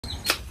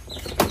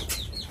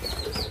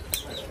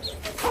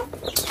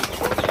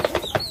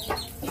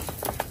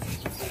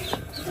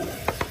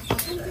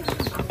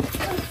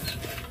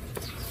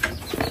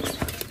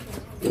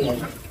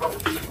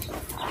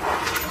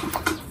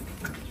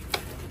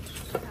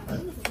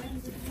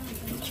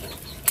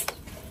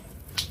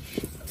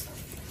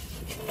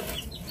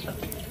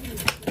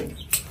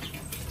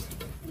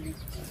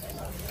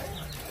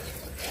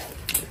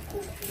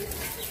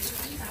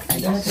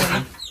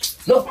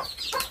Look.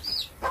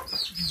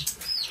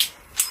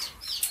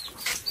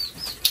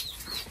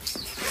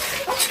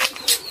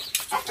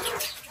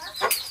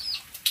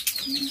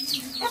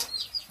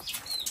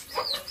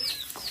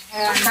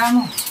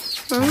 Kamu.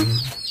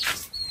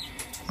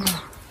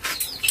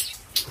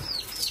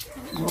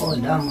 Oh,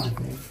 lama.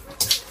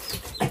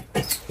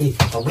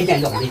 Kau beri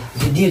jangan dong,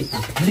 dia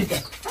beli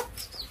tak.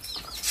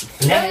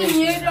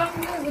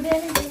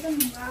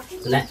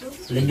 Nah,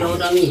 lejo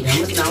orang ni,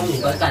 kamu tahu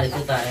bukan kali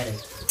kita ada.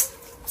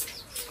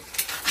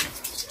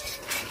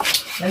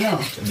 Ayo.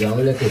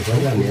 Jangan lagi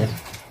banyak ya.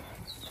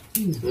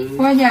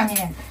 Banyak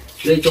ya.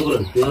 Lấy cho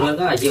rồi, nhiều rồi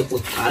cái gì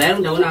cũng,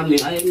 orang jauh nam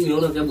mình ai nhiều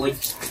rồi cái bồi.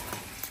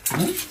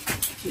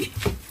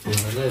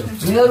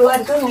 Nhiều rồi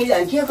cái người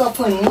dân kia có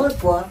phần nuốt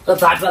quá. Cái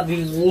sạt là vì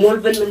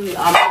nuốt bên mình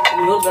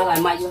nuốt ra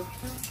lại mạnh nữa.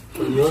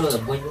 Nhiều rồi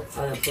bồi,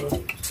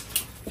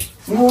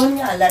 Muốn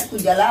là cứ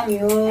giờ làm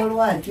nhiều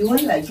rồi, chứ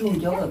muốn lại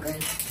chung cho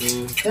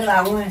cái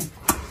nào này.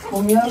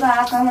 Cũng nhớ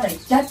ra cái này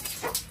chất.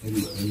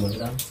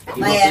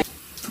 Mày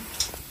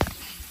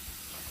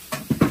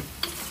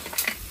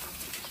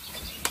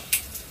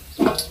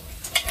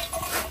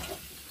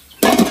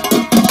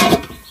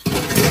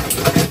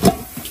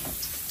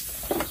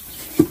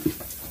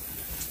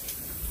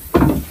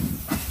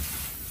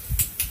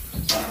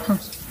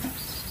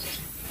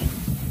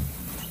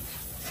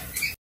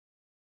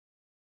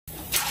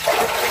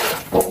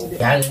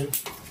Dạ.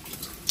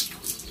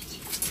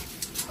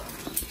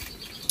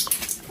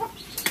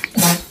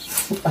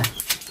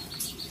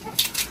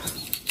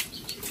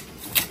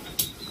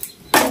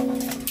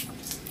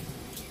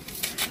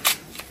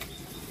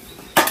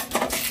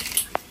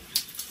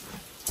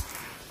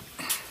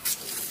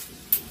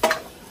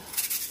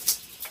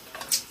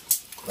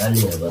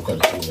 Bali ya bakal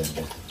punya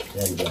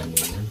dan jalan.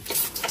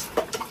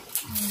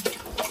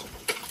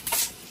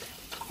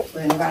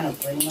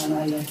 quên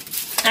mana ya.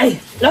 Ay,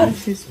 Lord.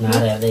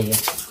 Nggak ada ya.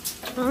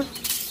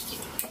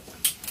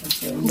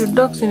 The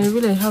dogs in the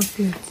village have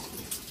kids.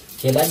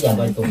 Saya baca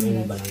bantu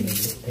barang ini.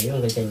 Tapi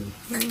orang kecil.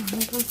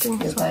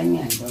 Cái phải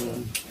nhà rồi.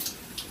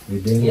 Vì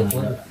đây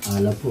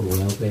là phụ của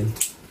ông bên.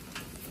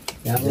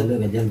 Giá cho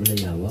người dân bây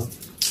giờ quá.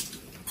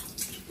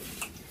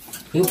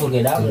 Thiếu phụ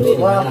cái đó rồi.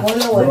 Qua có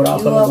lối đó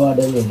không qua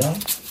đây người đó.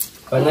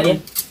 Còn ngay đi.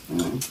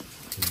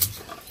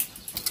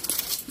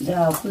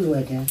 Đâu có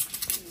lối thế.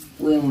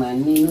 Quên mà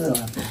như nữa.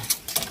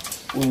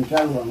 Quên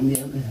cho luồng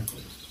miệng kìa.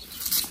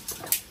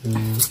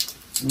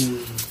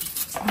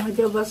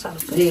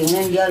 Đi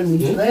ngang dân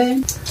mình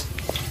bên.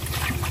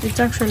 It's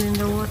actually in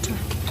the water.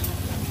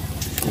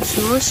 If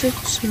you wash it,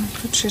 you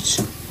put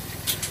it.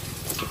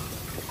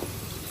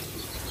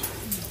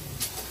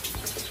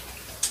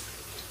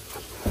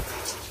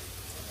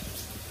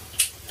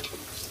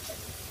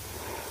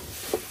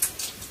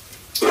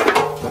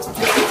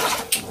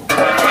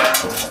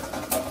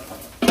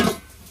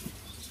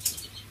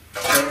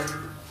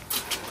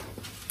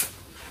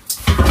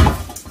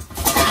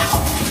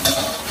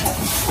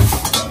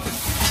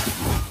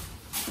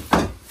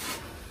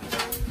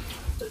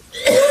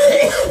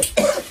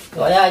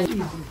 Gọi anh.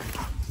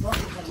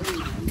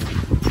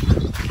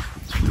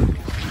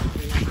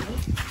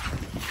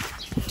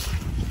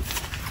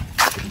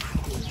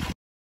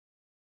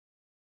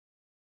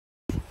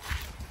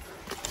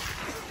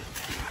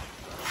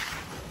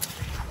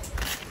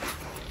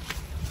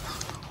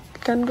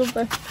 Can go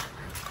back.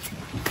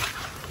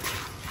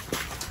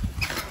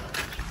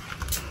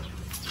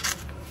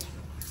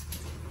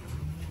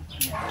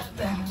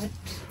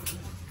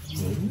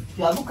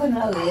 Cho bố cái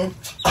nơi vậy.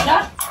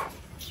 Đó.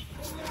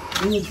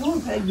 Đi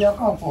xuống phải vô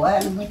con của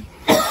anh mới.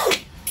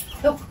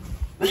 Lúc.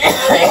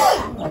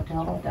 Ở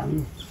trong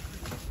trận.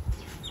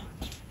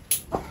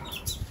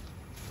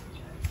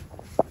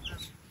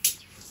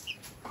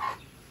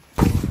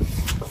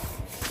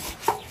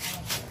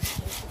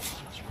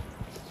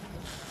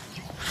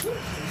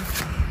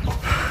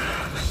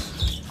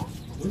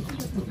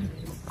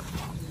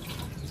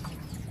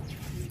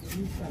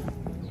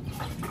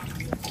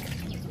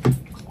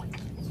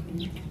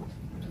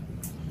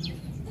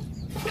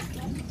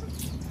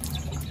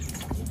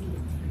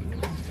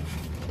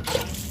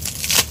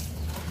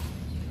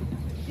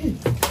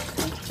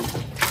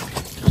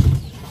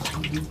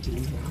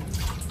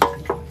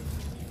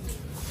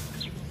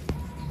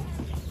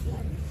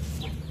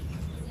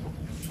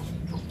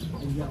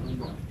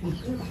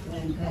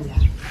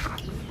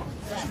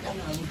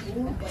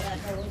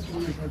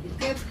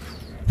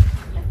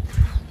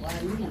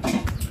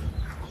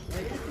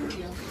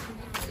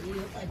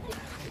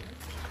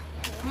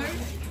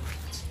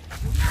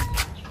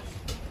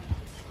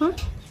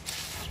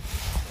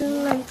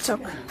 Lights up.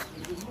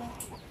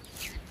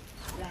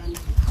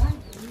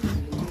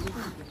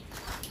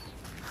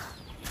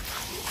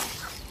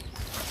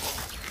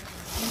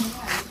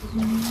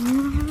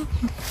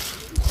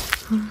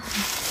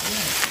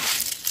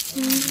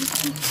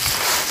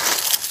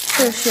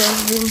 she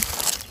has been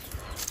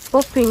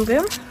popping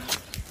them.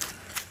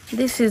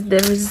 This is the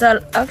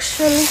result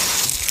actually.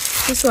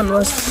 This one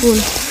was full.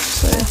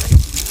 So yeah.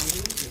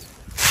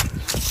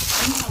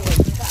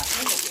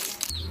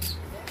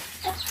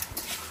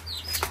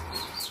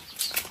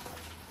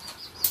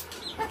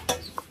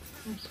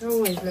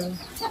 Always low.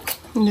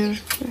 The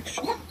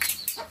reflection.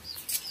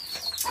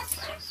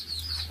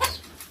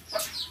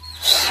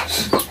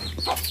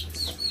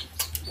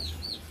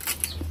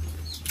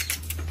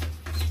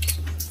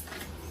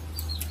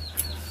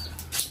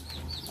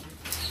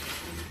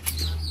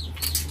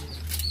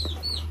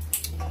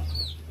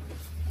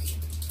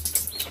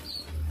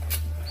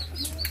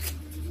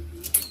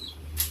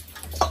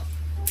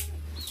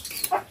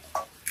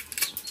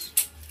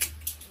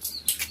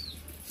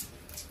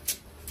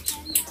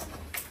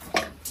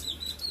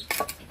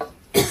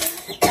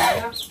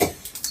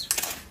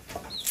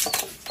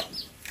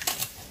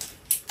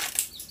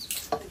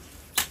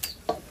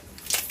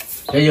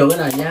 Cái vô cái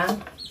này nhá.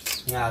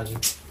 Nhà gì?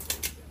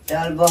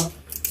 Chào bố.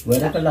 Với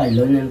nó cái này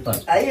lớn lên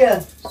Phật. Ấy à?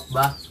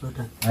 Ba.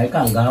 Ấy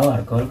càng gáo à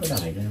con cái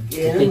này đây.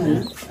 Gì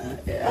nữa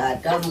mà?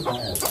 Trong cái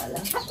đó.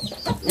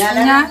 Nhà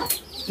đó. Nha.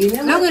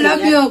 Lúc cái lớp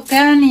vô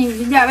cái này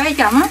bây giờ bé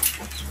chậm á.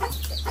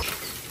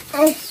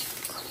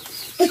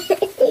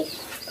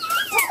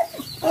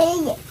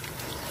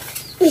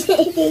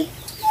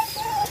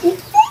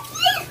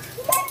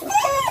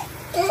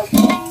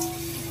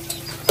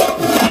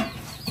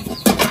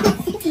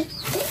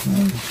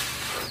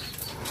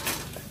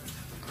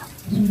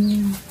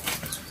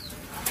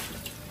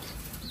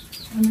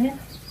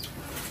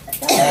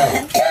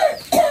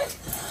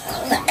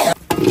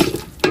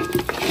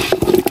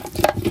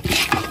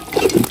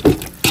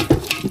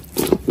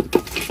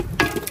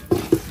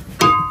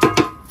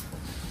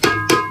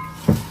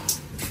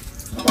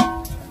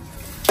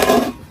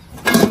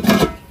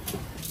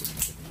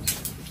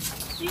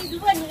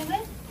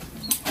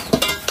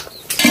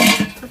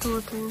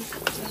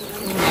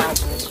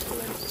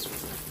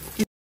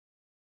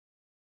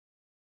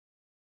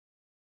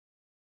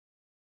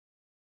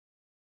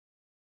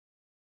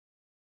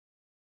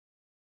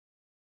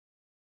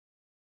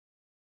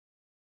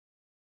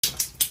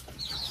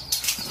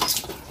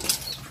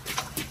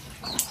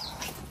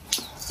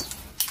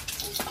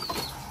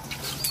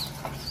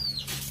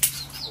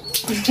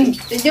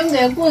 Chúng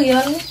ta có gì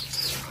không?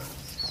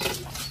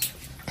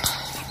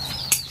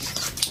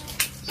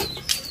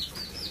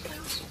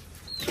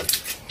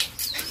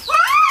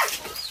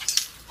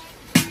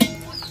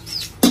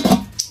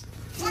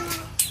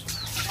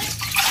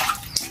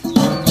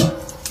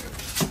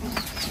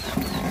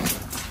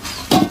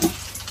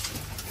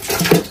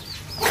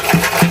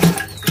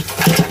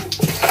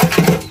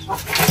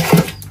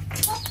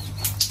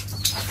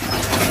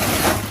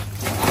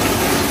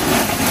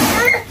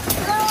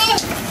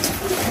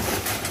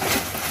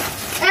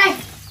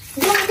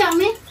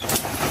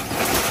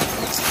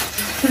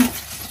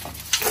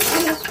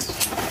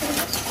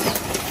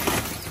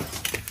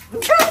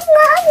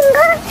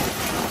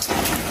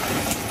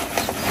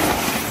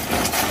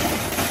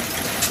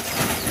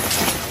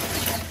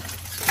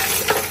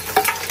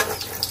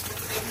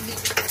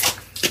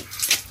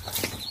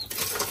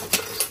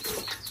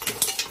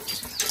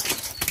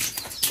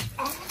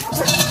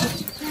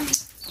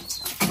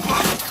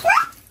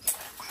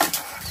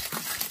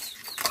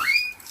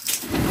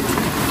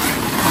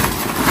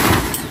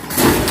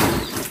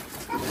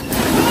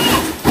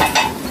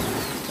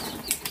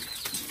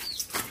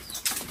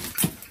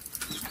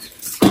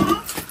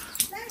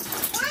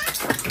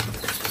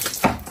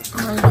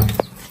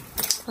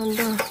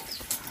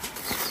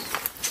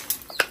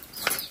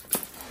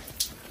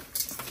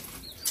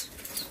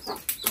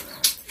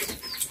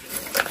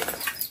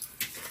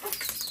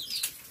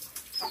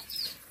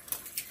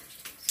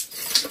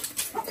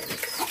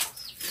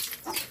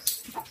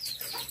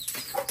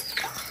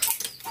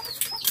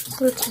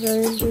 That's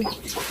very good.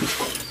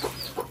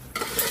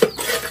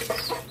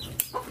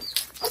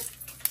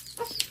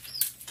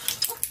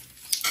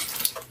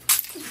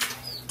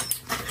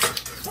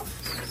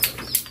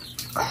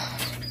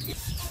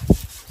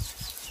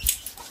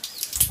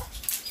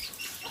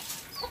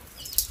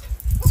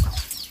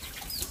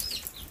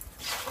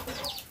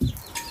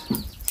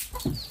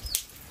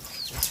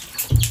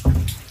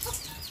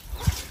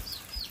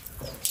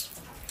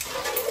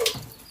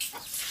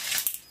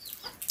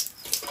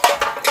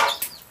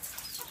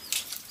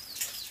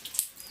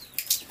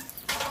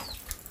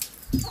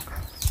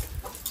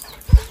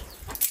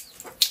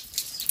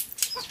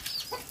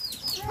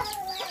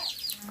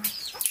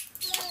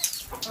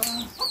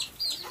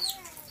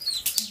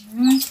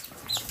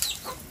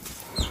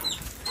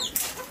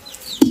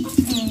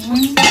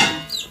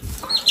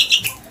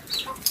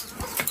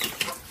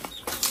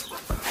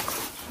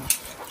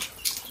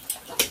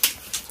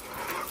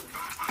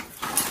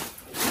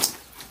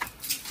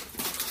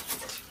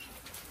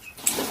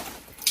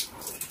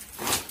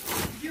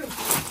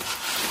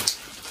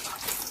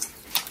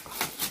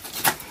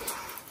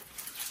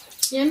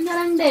 Nhân ra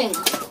đang đèn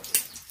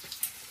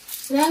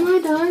ra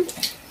ngồi thôi.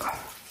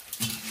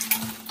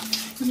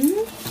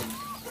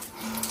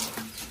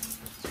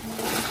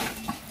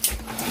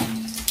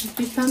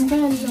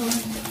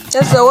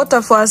 That's the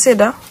water for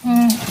Aseda.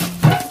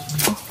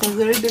 I've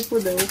already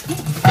put the water.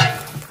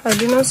 I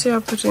did not see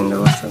her put in the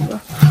water.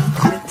 But...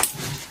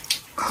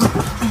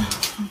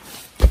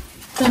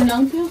 Can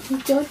you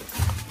put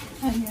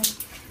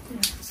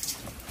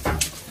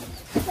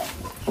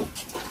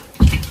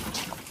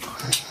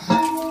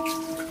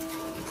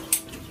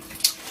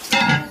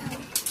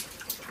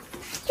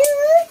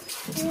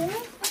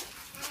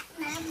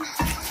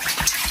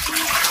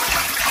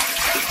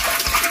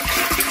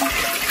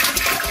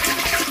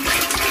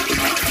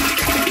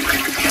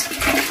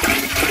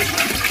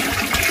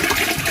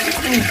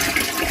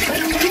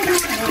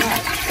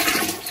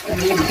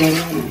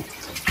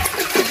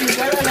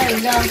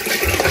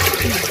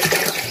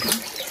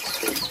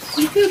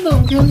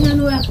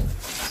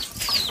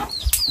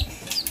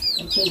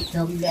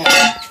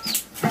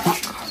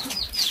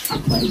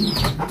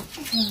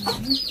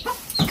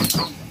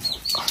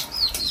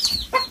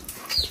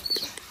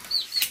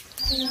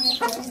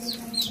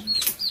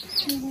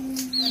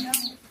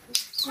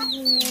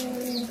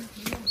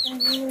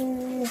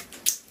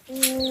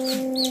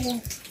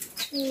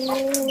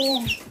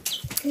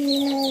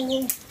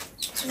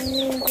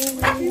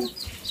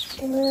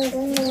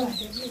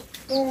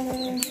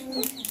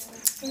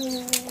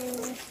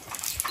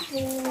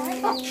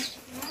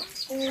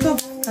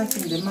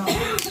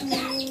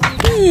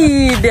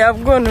They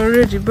have gone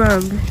already,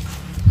 Bambi.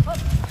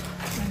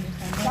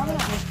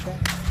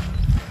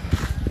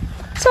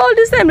 So all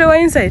this time they were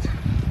inside?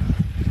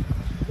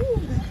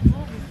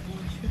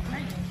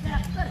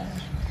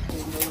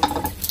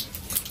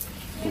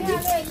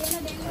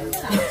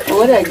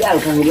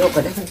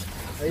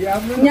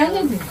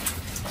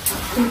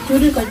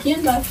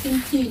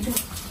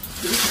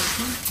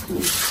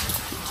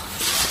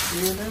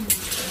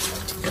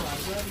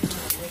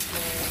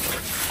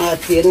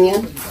 Tiền nhé.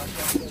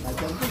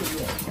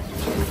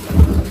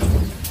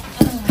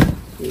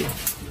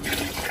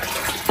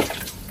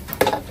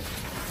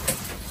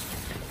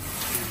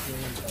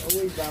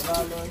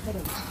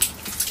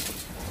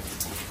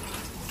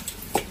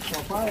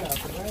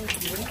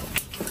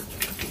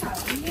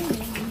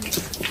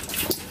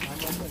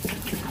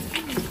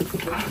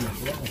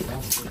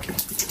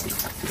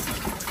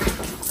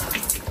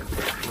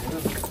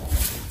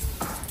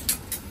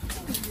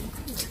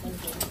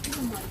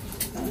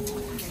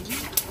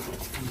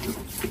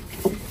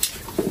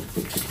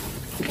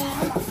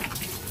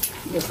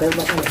 Được cái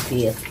bắt là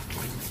tiền.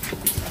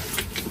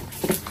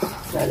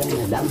 Đây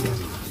là đâm.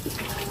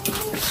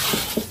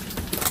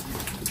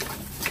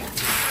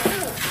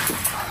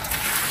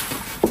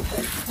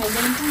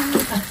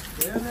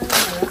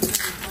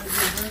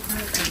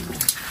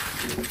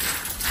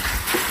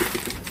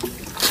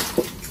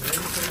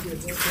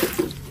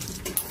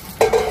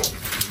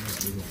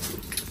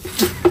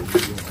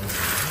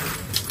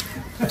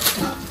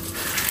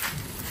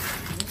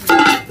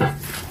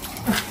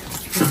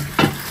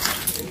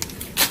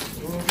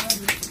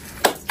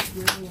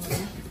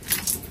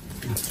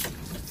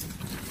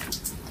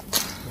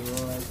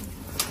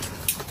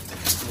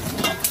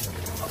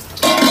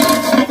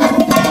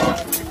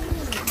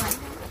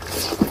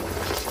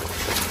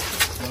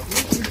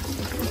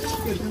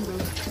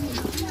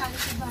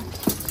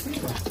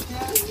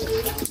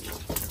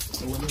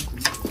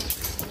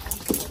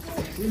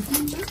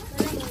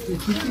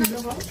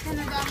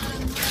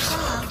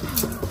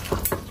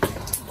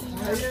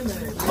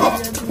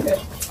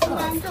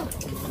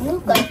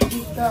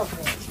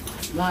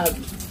 Mà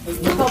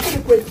nó không có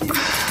quên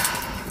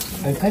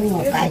phải khánh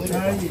ngọt tay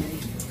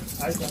phải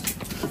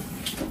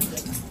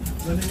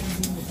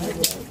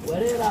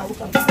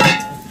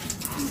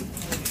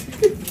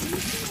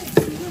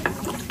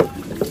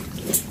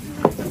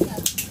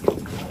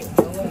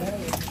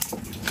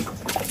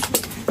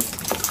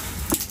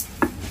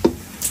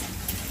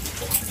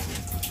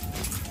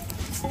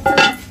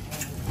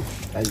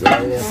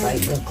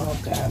có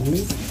cả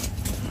mít.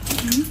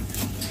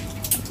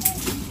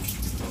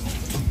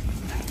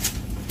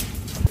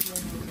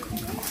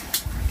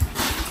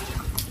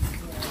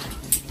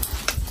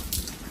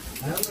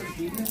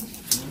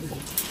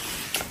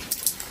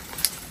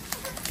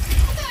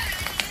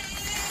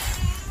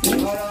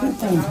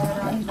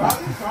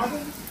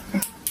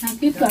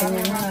 Cái cỏ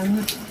này là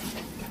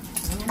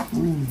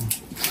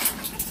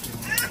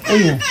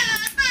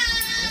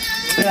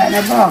Rồi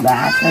nó bỏ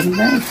gà thân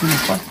đấy thì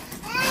có.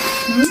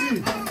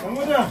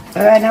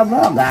 Rồi nó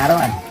bỏ gà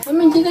rồi.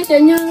 mình chỉ có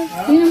chơi nhau,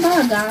 chỉ nó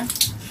có gà.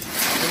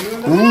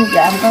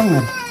 Dạ có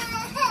người.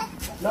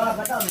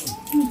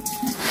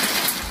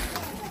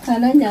 Thà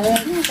nó nhà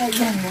lên cái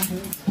dần này.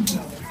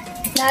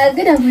 Là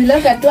cái đồng là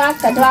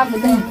cả toa của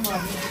đây.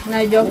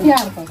 Này gió kia.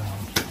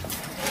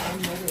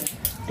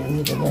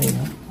 Đừng có bầy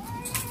nữa.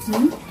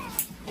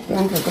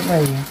 Đừng có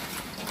bầy nữa.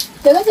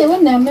 Thế có thể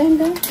vẫn nằm bên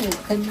đó.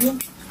 Cần dương.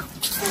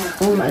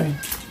 Không mày.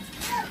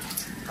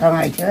 Con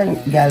này chứ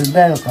giờ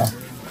bê còn.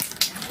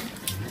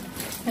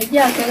 Bây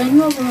giờ cái đánh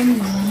ngô của mình.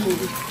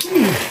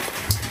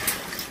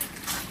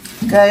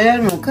 Cái đó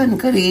một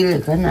cái đi là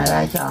cái nào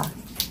ra cho.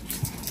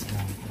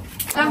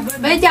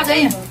 Bây giờ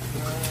cái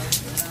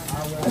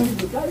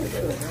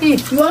Ih,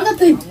 you want to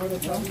think?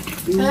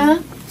 Huh?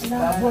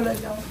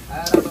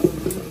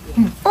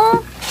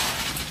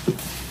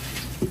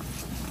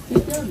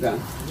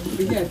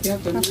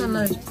 That's a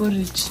nice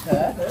porridge.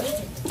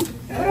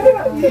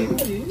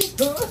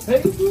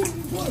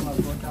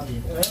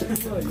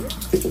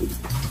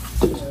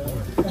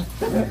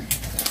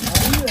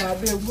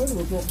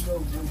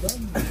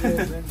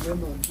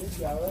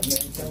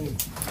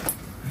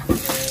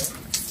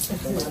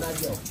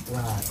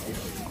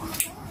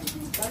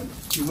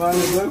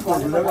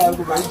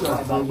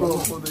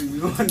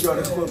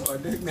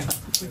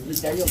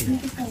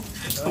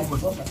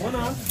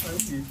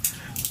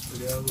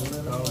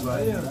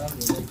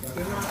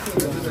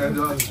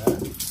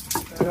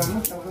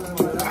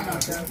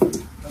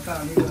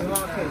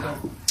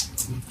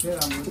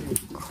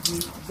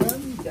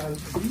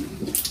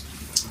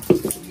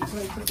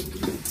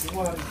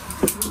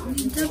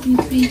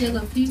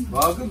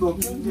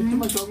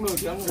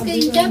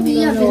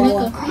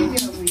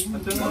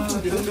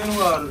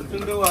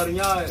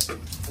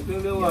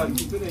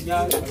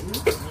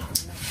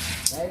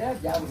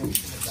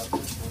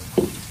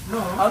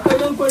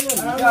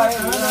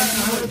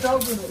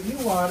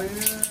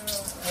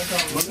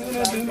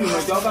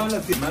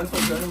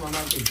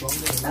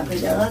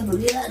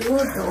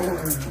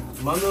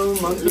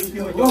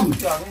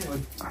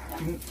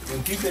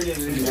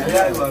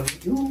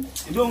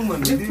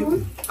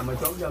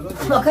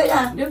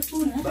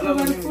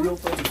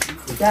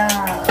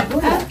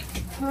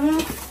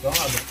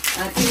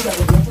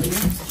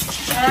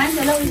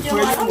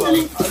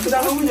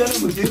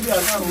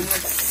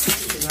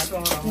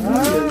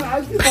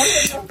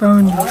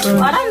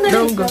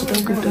 Don't go.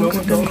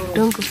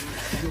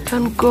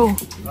 Don't go.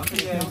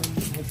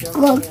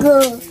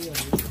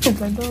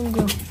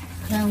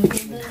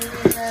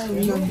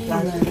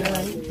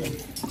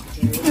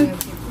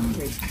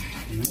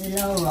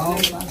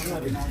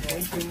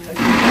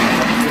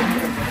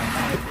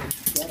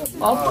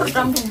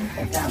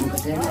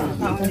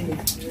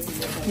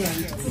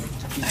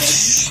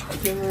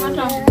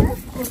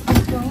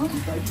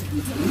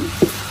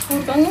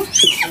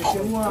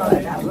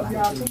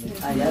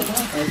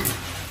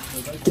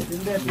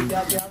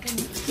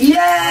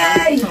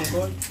 Yay!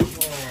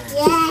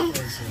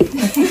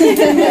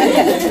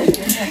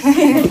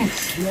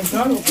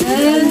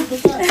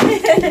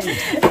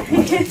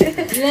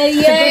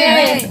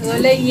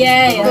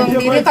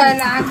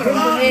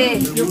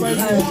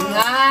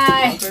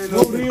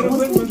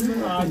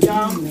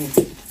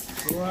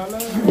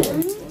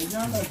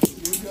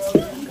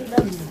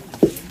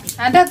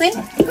 Ada tin?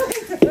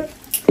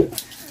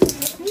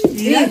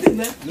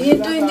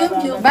 Itu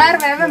nyum bar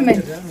bar men.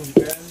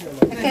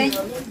 Okay.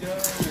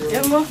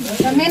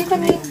 Kamen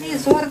kamen di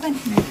suara kan.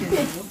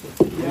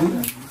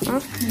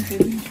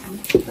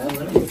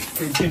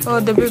 Oh,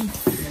 the baby.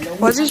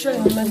 Was he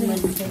showing you?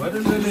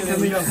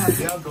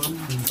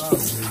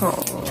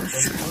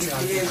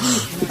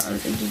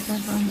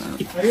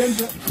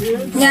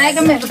 Nyai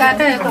kamen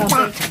kata ya kau.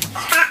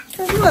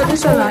 What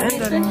is that?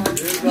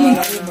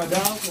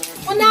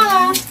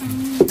 Una.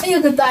 Ayo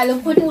kita lu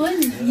pun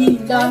gì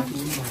đó.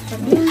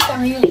 Biết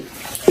tăng gì.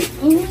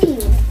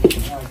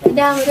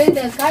 Đang ở đây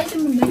để cái cho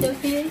mình đi chơi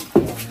kia.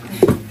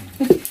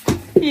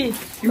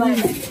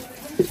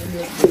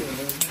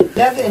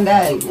 That's in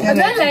đây. Cái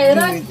này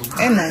rồi.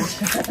 Em này.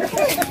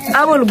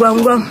 Abul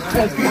guam guam.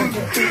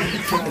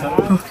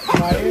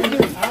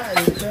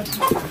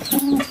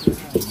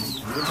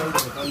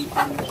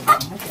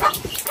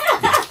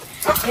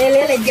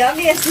 Ele le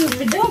jogi asu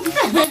bidom.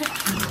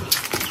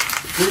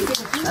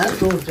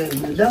 Tôi thì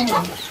đâu.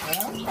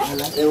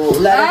 Đều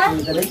là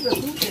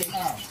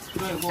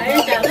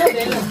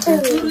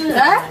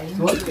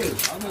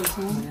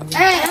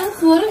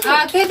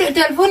cái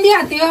telepon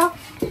dia tio.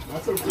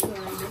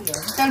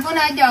 Telepon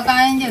aja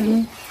kan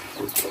jadi.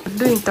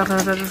 Doing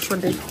tarara for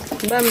them.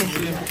 Bami.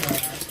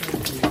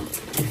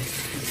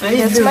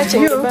 Yes,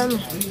 matching. Bami.